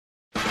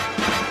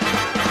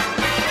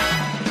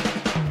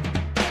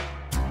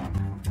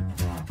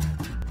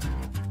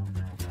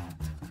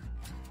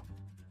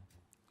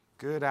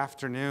Good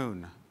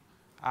afternoon.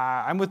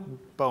 I'm with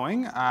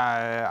Boeing.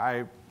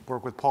 I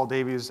work with Paul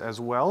Davies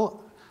as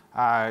well,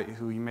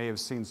 who you may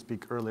have seen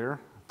speak earlier.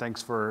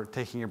 Thanks for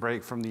taking a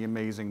break from the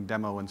amazing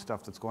demo and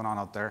stuff that's going on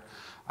out there.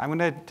 I'm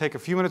going to take a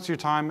few minutes of your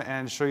time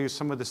and show you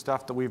some of the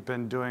stuff that we've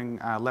been doing,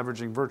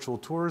 leveraging virtual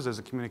tours as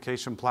a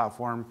communication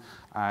platform,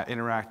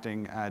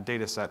 interacting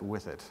data set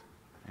with it.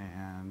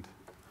 And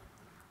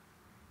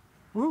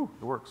woo,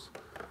 it works.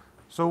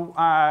 So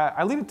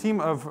I lead a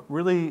team of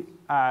really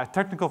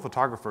technical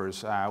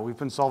photographers. We've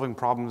been solving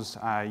problems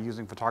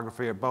using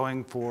photography at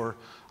Boeing for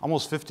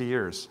almost 50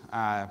 years,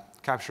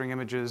 capturing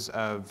images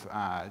of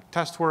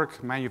test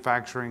work,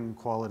 manufacturing,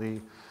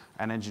 quality,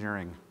 and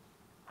engineering.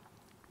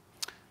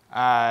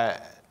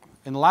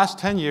 In the last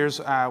 10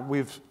 years,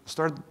 we've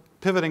started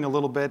pivoting a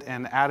little bit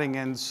and adding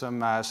in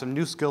some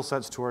new skill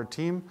sets to our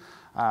team,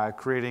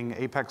 creating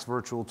Apex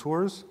virtual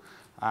tours.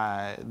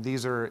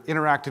 These are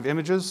interactive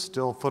images,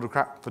 still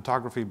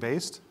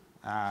photography-based,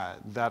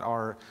 that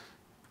are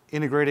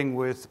integrating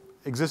with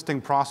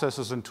existing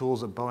processes and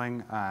tools at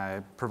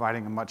Boeing,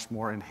 providing a much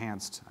more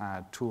enhanced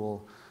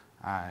tool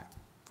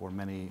for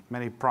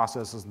many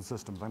processes and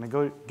systems. I'm going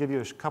to go give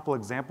you a couple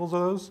examples of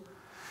those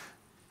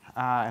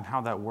and how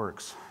that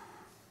works.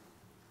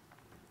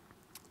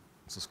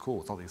 This is cool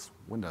with all these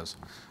windows.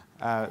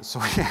 So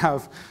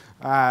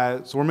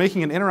we're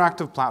making an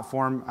interactive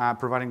platform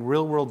providing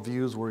real-world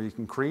views where you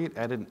can create,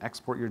 edit, and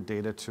export your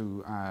data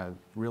to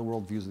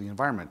real-world views of the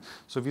environment.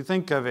 So if you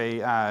think of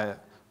a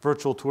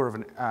virtual tour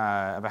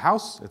of a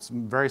house, it's a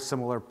very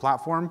similar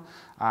platform.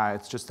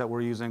 It's just that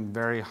we're using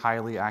very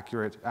highly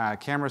accurate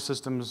camera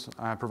systems,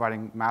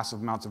 providing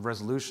massive amounts of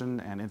resolution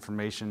and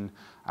information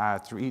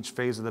through each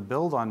phase of the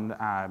build on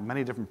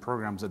many different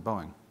programs at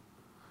Boeing.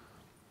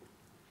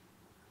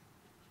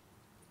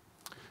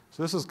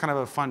 So this is kind of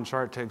a fun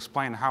chart to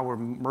explain how we're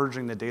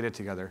merging the data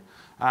together.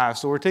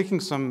 So we're taking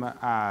some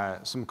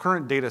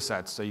current data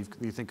sets. So you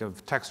think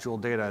of textual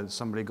data.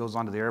 Somebody goes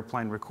onto the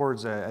airplane,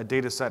 records a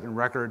data set and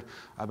record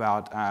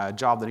about a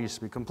job that needs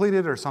to be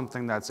completed or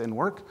something that's in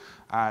work.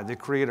 They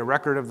create a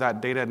record of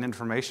that data and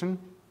information.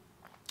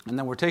 And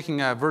then we're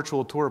taking a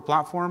virtual tour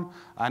platform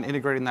and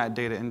integrating that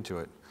data into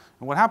it.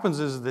 And what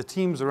happens is the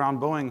teams around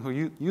Boeing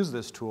who use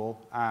this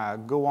tool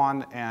go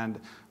on and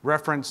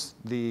reference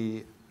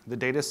the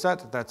data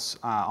set that's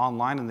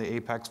online in the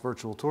Apex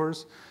virtual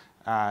tours.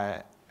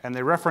 And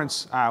they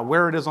reference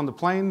where it is on the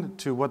plane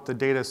to what the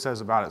data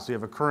says about it. So you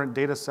have a current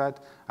data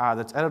set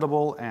that's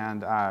editable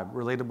and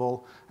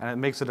relatable, and it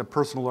makes it a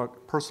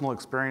personal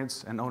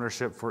experience and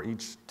ownership for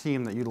each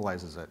team that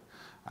utilizes it.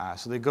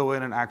 So they go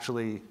in and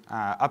actually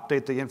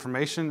update the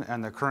information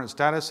and the current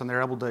status, and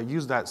they're able to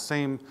use that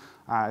same,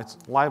 it's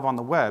live on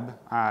the web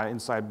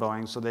inside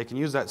Boeing, so they can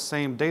use that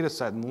same data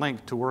set and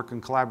link to work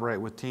and collaborate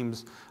with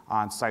teams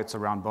on sites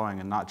around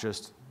Boeing and not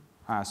just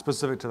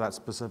specific to that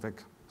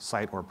specific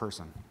site or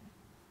person.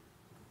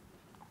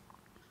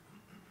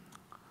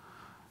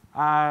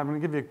 I'm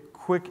going to give you a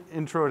quick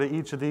intro to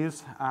each of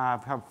these. I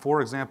have 4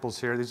 examples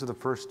here. These are the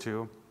first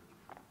 2.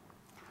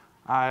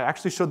 I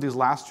actually showed these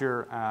last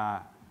year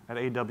at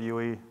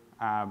AWE,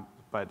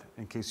 but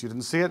in case you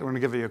didn't see it, we're going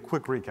to give you a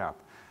quick recap.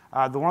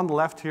 The one on the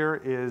left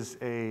here is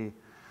a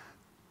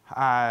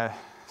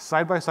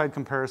side-by-side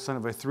comparison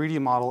of a 3D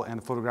model and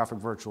a photographic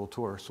virtual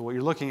tour. So what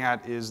you're looking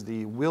at is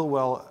the wheel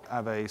well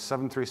of a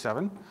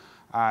 737.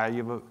 You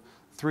have a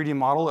 3D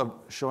model of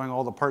showing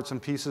all the parts and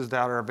pieces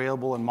that are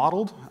available and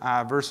modeled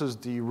versus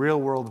the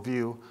real-world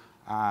view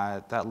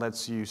that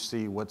lets you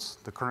see what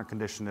the current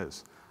condition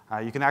is.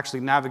 You can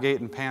actually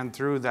navigate and pan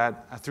through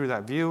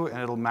that view, and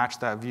it'll match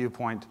that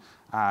viewpoint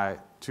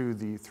to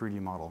the 3D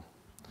model.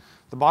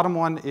 The bottom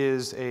one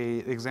is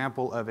an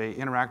example of an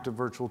interactive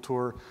virtual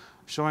tour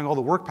showing all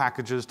the work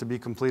packages to be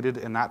completed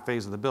in that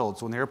phase of the build.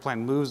 So when the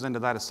airplane moves into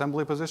that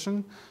assembly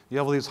position, you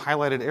have all these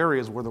highlighted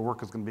areas where the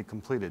work is going to be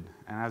completed.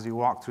 And as you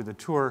walk through the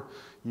tour,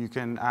 you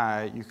can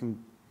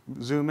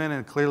zoom in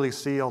and clearly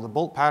see all the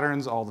bolt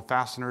patterns, all the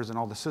fasteners, and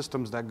all the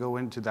systems that go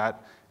into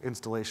that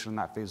installation in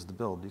that phase of the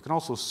build. You can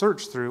also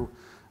search through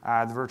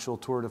the virtual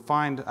tour to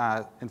find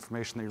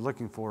information that you're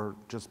looking for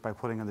just by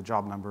putting in the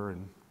job number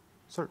and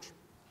search.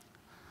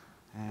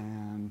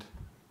 And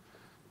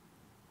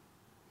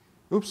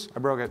oops, I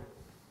broke it.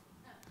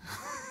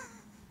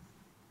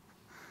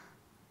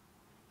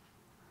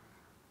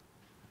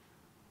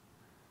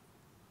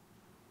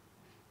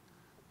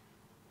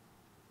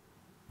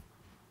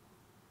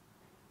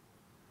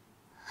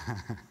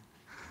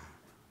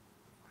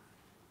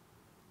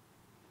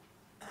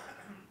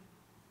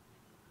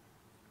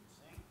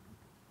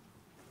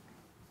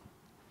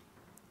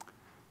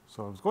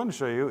 So what I was going to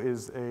show you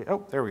is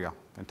oh, there we go.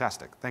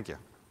 Fantastic. Thank you.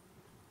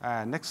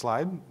 Next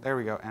slide. There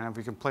we go. And if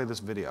we can play this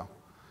video.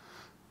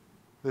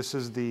 This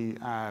is the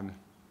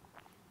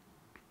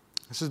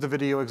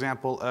video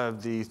example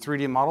of the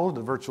 3D model,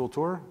 the virtual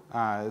tour.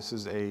 This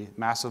is a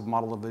massive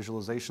model of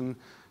visualization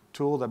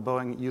tool that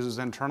Boeing uses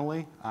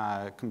internally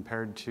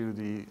compared to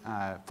the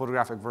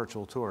photographic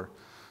virtual tour.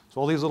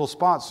 So all these little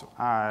spots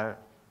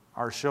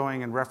are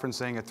showing and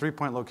referencing a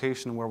 3-point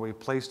location where we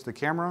placed the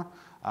camera,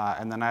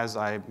 and then as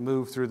I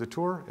move through the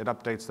tour, it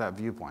updates that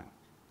viewpoint.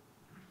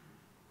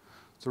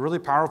 It's a really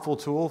powerful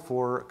tool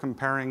for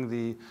comparing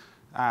the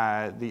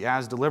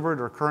as delivered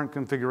or current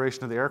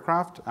configuration of the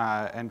aircraft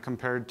and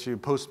compared to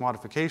post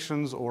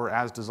modifications or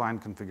as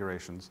designed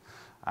configurations.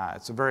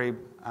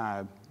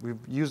 We've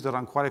used it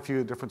on quite a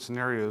few different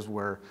scenarios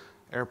where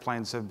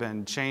airplanes have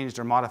been changed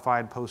or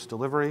modified post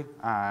delivery,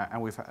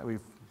 and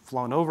we've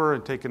flown over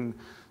and taken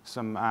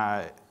some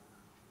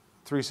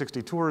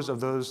 360 tours of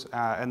those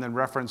and then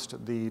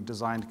referenced the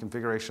designed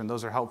configuration.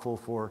 Those are helpful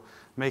for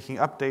making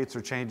updates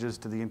or changes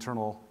to the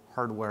internal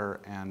hardware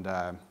and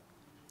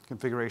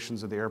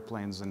configurations of the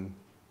airplanes and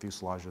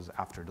fuselages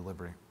after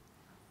delivery.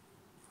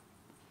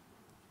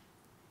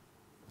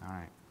 All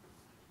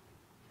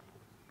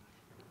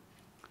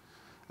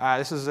right.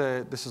 This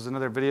is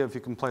another video, if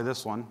you can play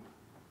this one.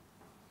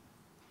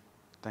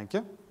 Thank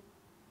you.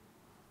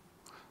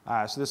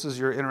 So this is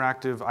your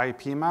interactive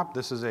IP map.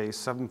 This is a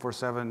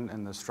 747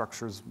 in the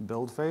structures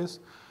build phase.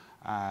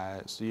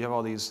 So you have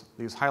all these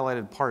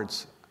highlighted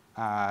parts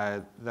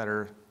that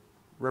are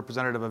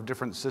representative of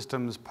different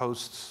systems,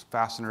 posts,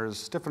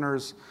 fasteners,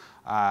 stiffeners,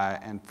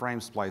 and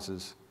frame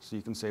splices. So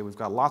you can say we've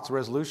got lots of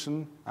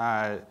resolution.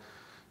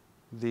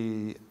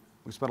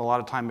 We spent a lot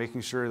of time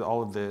making sure that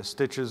all of the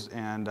stitches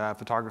and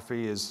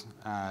photography is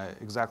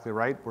exactly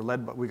right.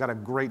 We got a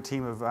great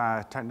team of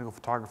technical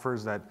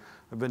photographers that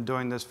have been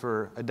doing this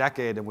for a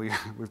decade, and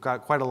we've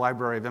got quite a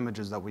library of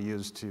images that we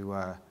use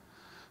to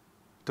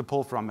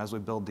pull from as we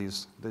build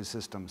these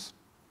systems.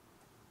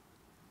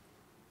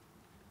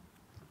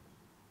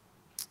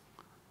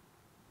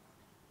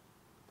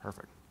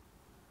 Perfect.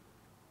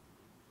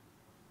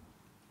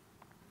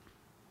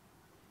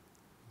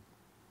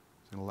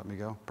 It's going to let me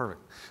go.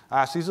 Perfect.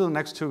 So these are the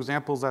next two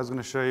examples I was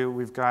going to show you.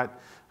 We've got,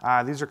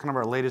 these are kind of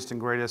our latest and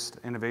greatest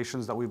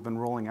innovations that we've been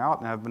rolling out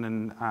and have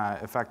been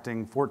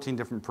affecting 14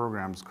 different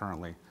programs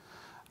currently.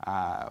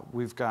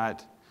 We've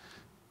got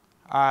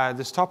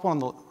this top one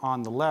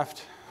on the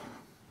left,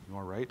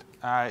 or right,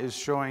 is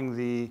showing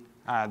the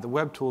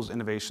web tools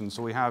innovation.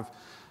 So we have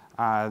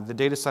the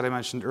data set I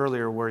mentioned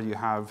earlier where you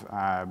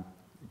have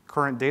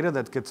current data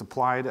that gets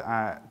applied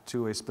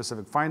to a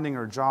specific finding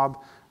or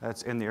job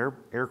that's in the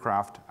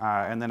aircraft.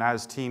 And then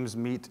as teams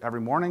meet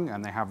every morning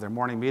and they have their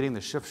morning meeting,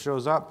 the shift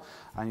shows up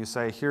and you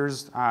say,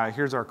 here's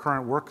our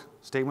current work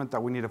statement that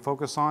we need to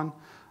focus on.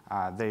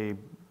 They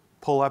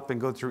pull up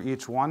and go through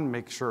each one,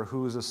 make sure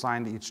who's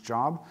assigned each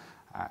job,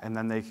 and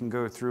then they can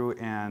go through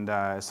and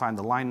assign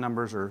the line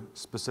numbers or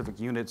specific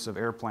units of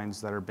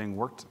airplanes that are being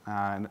worked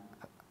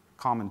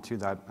common to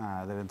that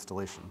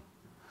installation.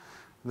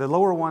 The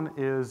lower one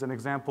is an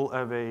example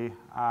of a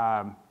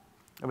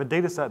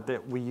data set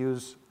that we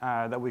use,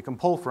 that we can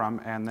pull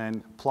from and then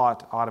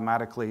plot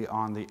automatically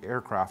on the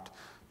aircraft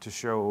to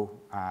show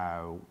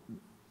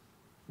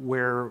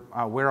where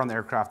on the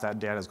aircraft that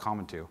data is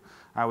common to.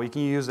 We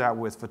can use that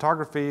with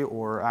photography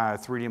or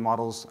 3D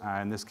models.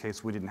 In this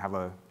case, we didn't have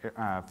a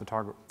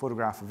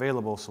photograph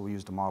available, so we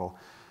used a model.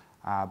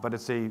 But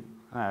it's a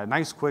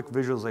nice, quick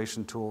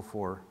visualization tool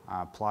for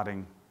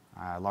plotting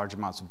large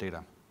amounts of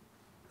data.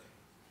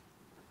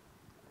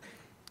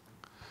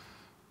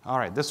 All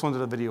right, this one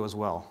did a video as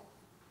well.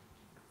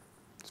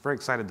 I was very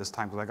excited this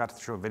time because I got to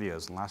show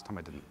videos, and last time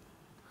I didn't.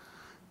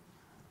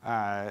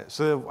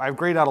 So I've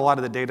grayed out a lot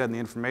of the data and the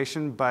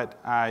information, but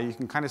you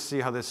can kind of see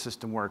how this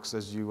system works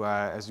as you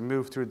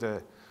move through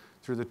the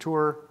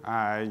tour.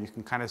 You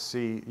can kind of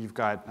see you've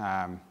got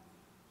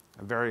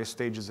various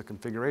stages of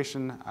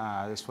configuration.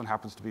 This one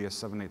happens to be a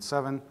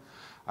 787,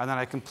 and then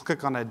I can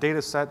click on a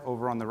data set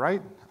over on the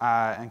right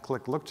and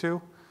click Look To,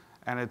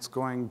 and it's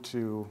going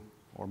to,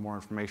 or more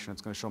information,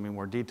 it's going to show me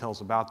more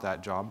details about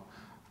that job.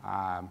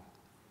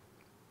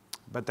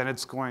 But then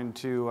it's going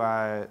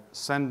to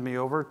send me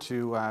over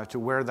to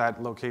where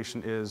that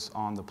location is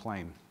on the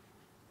plane.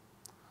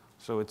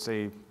 So it's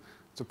a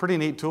pretty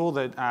neat tool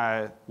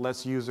that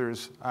lets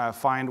users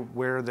find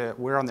where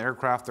on the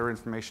aircraft their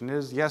information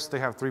is. Yes, they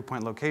have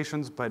 3-point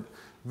locations, but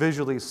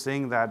visually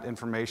seeing that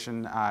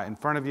information in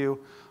front of you,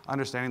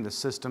 understanding the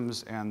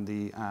systems and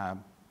the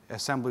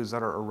assemblies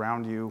that are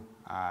around you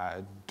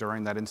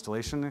during that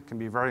installation, it can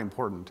be very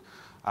important.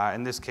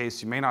 In this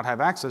case, you may not have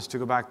access to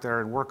go back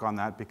there and work on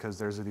that because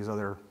there's these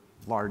other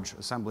large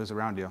assemblies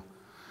around you,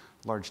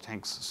 large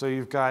tanks. So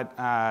you've got,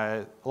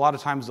 a lot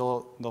of times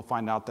they'll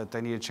find out that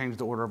they need to change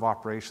the order of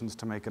operations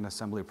to make an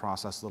assembly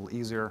process a little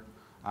easier.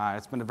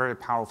 It's been a very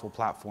powerful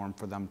platform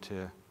for them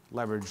to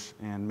leverage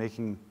in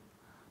making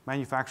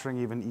manufacturing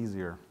even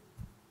easier.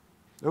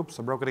 Oops,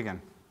 I broke it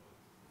again.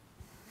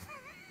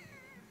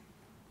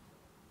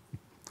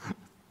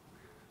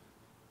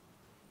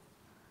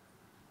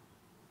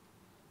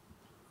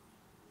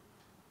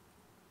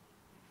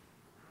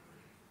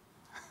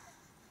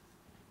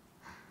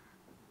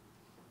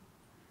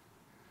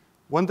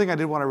 One thing I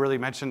did want to really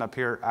mention up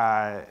here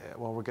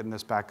while we're getting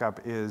this back up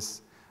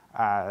is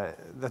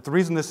that the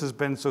reason this has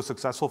been so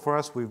successful for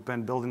us, we've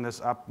been building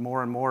this up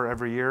more and more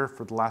every year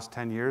for the last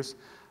 10 years,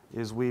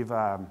 is we've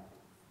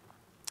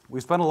We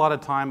spend a lot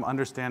of time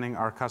understanding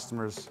our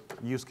customers'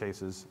 use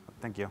cases,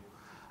 thank you,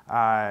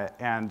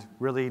 and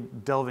really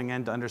delving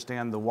in to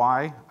understand the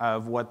why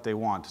of what they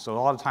want. So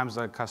a lot of times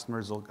the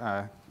customers will,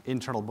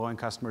 internal Boeing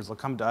customers will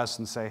come to us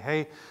and say,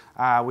 hey,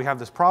 we have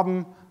this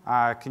problem,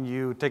 can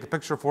you take a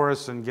picture for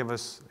us and give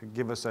us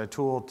a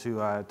tool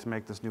to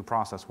make this new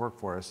process work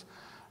for us?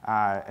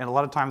 And a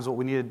lot of times what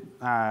we need,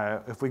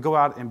 if we go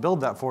out and build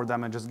that for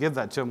them and just give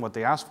that to them what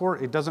they ask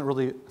for, it doesn't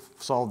really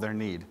solve their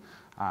need.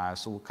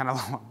 So kind of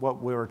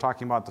what we were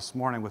talking about this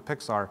morning with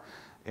Pixar,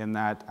 in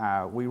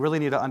that we really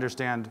need to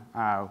understand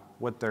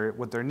what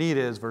their need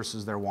is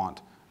versus their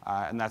want.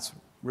 And that's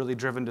really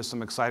driven to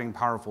some exciting,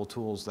 powerful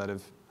tools that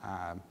have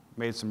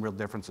made some real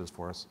differences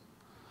for us.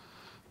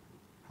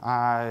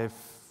 I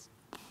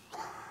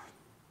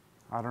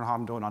don't know how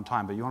I'm doing on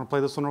time, but you want to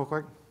play this one real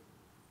quick?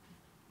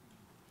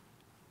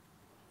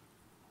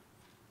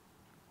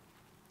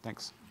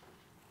 Thanks.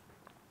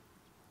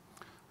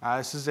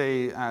 This is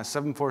a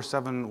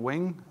 747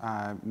 wing,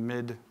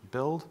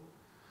 mid-build.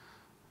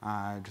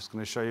 Just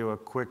going to show you a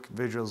quick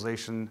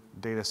visualization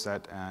data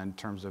set in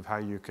terms of how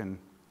you can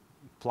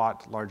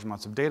plot large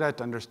amounts of data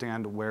to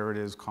understand where it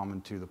is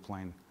common to the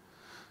plane.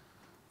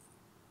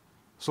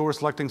 So we're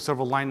selecting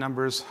several line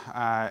numbers,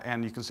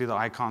 and you can see the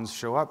icons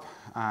show up.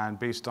 And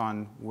based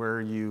on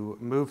where you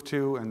move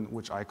to and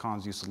which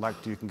icons you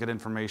select, you can get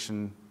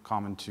information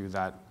common to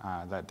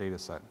that data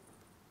set.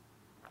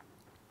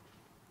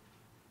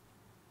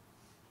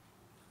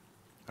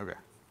 Okay,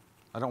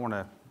 I don't want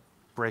to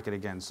break it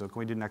again, so can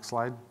we do next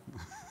slide?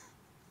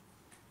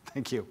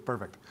 Thank you,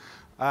 perfect.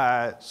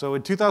 So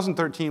in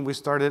 2013, we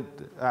started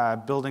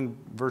building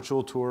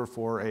virtual tour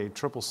for a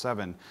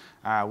 777.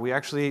 We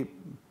actually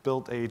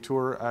built a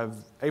tour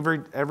of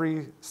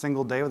every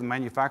single day of the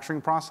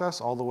manufacturing process,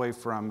 all the way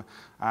from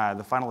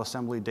the final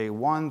assembly day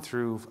one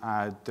through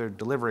their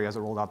delivery as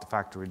it rolled out the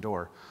factory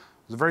door.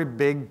 It was a very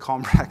big,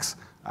 complex,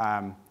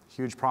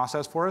 huge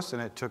process for us,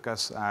 and it took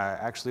us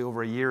actually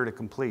over a year to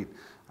complete.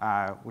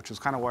 Which is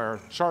kind of why our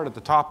chart at the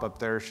top up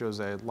there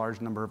shows a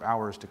large number of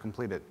hours to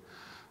complete it.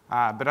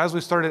 But as we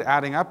started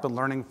adding up and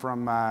learning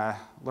from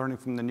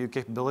the new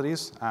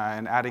capabilities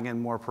and adding in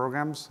more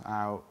programs,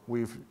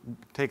 we've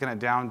taken it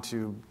down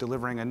to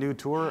delivering a new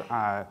tour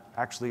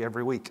actually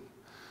every week.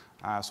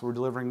 So we're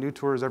delivering new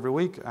tours every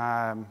week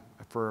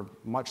for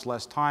much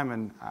less time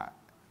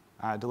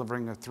and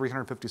delivering a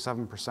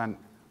 357%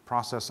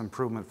 process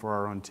improvement for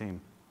our own team.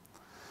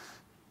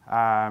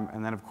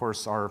 And then, of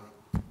course, our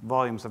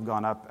volumes have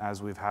gone up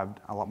as we've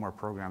had a lot more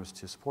programs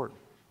to support.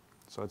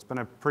 So it's been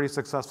a pretty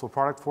successful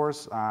product for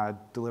us,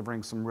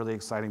 delivering some really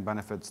exciting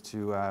benefits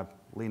to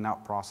lean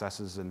out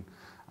processes and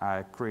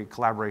create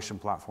collaboration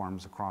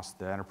platforms across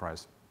the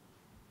enterprise.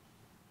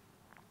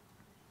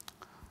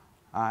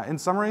 In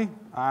summary,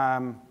 I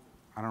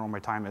don't know what my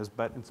time is,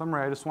 but in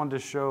summary, I just wanted to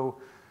show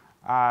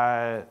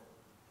that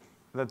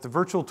the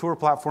virtual tour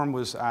platform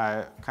was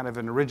kind of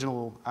an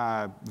original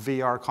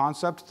VR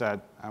concept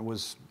that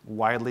was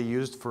widely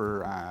used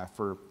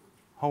for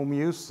home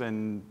use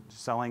and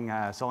selling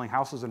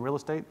houses and real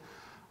estate.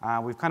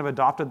 We've kind of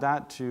adopted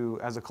that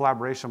as a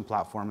collaboration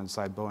platform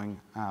inside Boeing,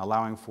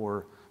 allowing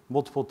for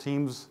multiple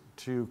teams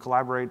to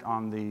collaborate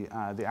on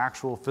the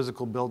actual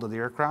physical build of the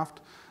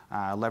aircraft,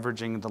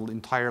 leveraging the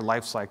entire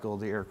life cycle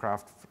of the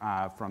aircraft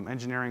from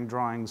engineering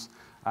drawings,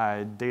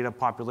 data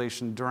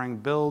population during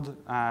build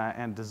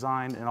and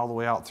design, and all the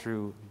way out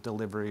through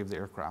delivery of the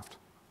aircraft.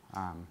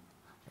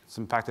 It's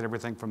impacted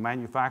everything from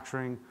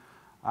manufacturing,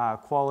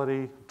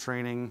 quality,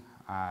 training,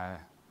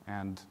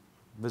 and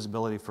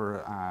visibility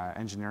for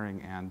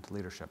engineering and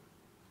leadership.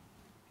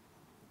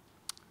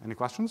 Any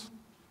questions?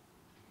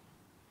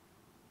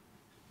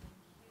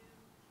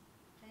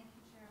 Thank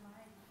you,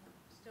 Jeremiah.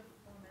 Still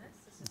 4 minutes.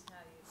 This is how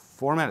you.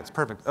 4 minutes,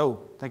 perfect.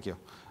 Oh, thank you.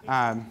 You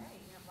have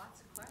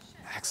lots of questions.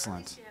 Excellent. Or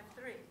at least you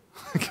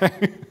have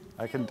 3. Okay,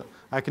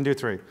 I can do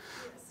 3. Yes.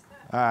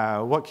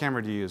 What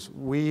camera do you use?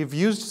 We've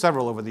used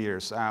several over the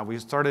years. We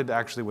started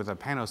actually with a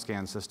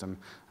PanoScan system,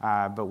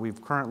 but we're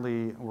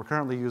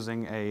currently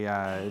using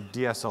a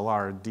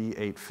DSLR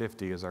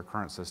D850 as our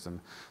current system.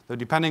 So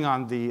depending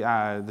on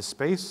the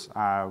space,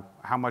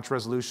 how much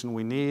resolution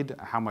we need,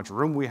 how much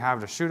room we have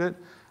to shoot it,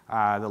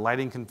 the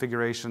lighting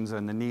configurations,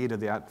 and the need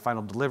of the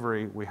final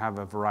delivery, we have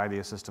a variety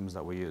of systems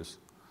that we use.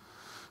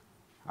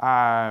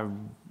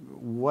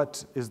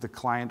 What is the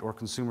client or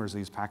consumers of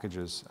these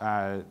packages?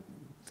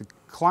 The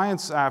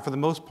clients, for the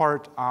most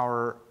part,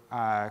 are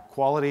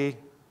quality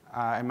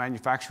and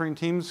manufacturing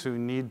teams who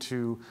need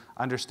to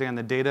understand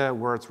the data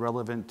where it's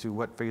relevant to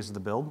what phase of the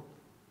build.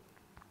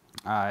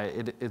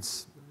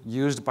 It's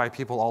used by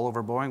people all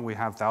over Boeing. We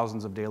have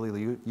thousands of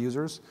daily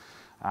users,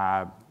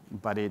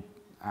 but the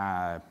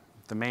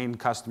main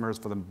customers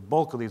for the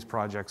bulk of these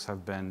projects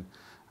have been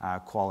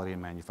quality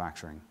and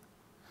manufacturing.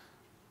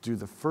 Do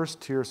the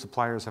first-tier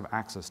suppliers have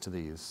access to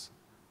these?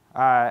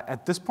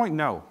 At this point,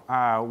 no.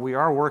 We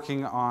are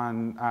working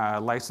on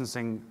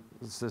licensing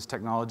this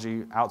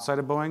technology outside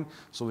of Boeing,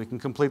 so we can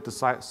complete the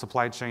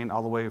supply chain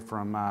all the way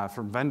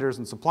from vendors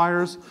and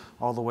suppliers,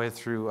 all the way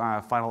through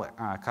final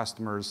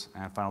customers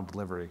and final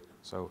delivery.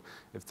 So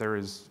if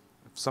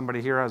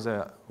somebody here has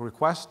a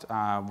request,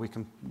 we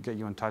can get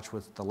you in touch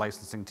with the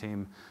licensing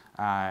team,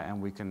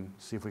 and we can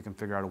see if we can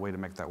figure out a way to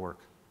make that work.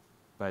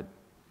 But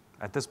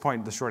at this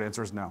point, the short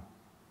answer is no.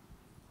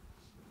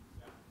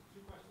 Yeah,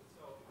 2 questions.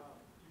 So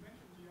you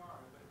mentioned VR.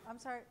 I'm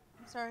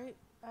sorry.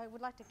 I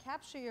would like to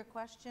capture your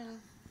question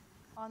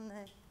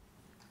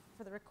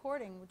for the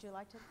recording. Would you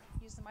like to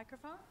use the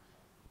microphone?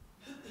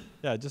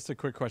 Yeah, just a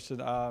quick question.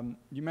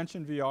 You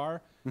mentioned VR.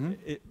 Mm-hmm.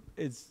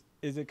 Is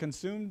it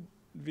consumed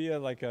via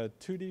like a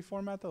 2D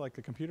format, though, like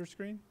the computer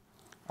screen?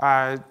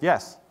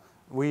 Yes.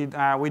 We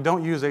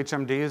don't use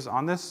HMDs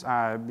on this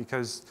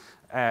because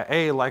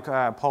like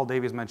Paul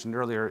Davies mentioned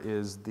earlier,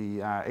 is the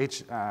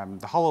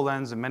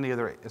HoloLens and many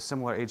other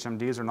similar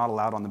HMDs are not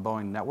allowed on the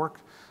Boeing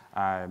network.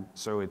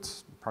 So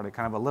it's probably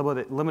kind of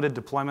a limited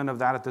deployment of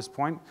that at this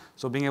point.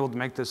 So being able to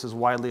make this as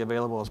widely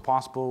available as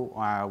possible,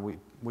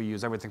 we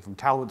use everything from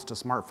tablets to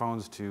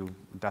smartphones to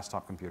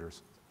desktop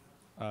computers.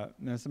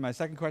 So my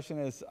second question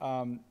is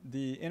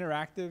the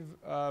interactive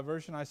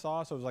version I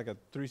saw. So it was like a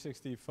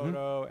 360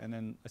 photo, and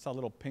then I saw a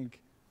little pink.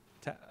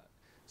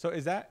 So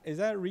is that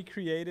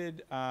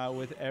recreated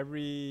with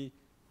every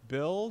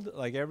build,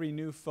 like every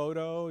new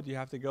photo? Do you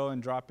have to go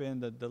and drop in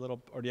the little,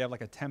 or do you have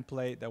like a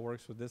template that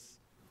works with this?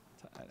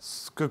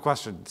 Good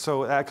question.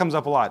 So that comes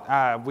up a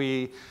lot.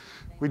 We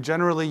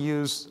generally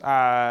use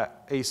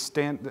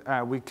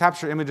we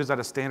capture images at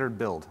a standard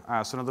build.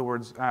 So in other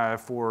words,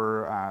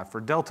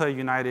 for Delta,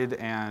 United,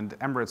 and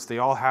Emirates, they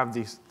all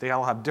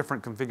have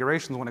different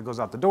configurations when it goes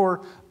out the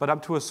door. But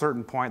up to a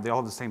certain point, they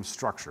all have the same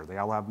structure. They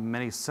all have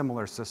many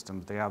similar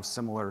systems. They have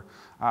similar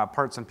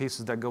parts and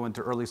pieces that go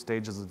into early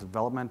stages of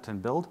development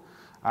and build.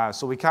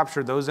 So we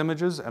capture those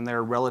images, and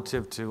they're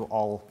relative to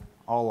all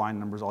line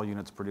numbers, all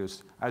units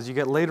produced. As you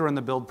get later in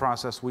the build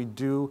process, we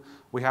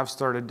have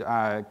started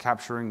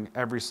capturing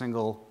every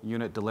single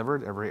unit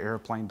delivered, every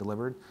airplane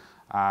delivered.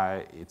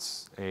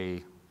 It's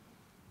a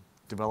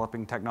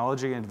developing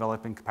technology and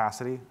developing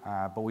capacity,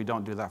 but we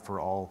don't do that for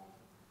all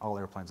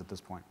airplanes at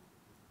this point.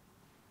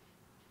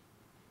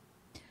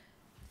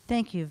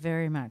 Thank you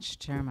very much,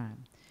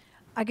 Chairman.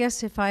 I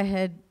guess if I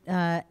had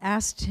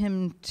asked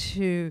him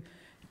to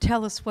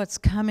tell us what's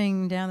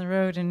coming down the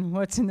road and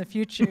what's in the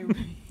future,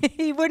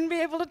 he wouldn't be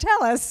able to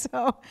tell us.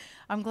 So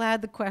I'm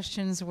glad the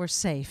questions were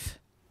safe.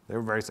 They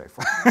were very safe.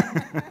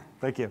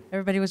 Thank you.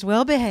 Everybody was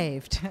well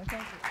behaved. Thank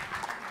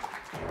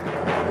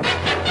you.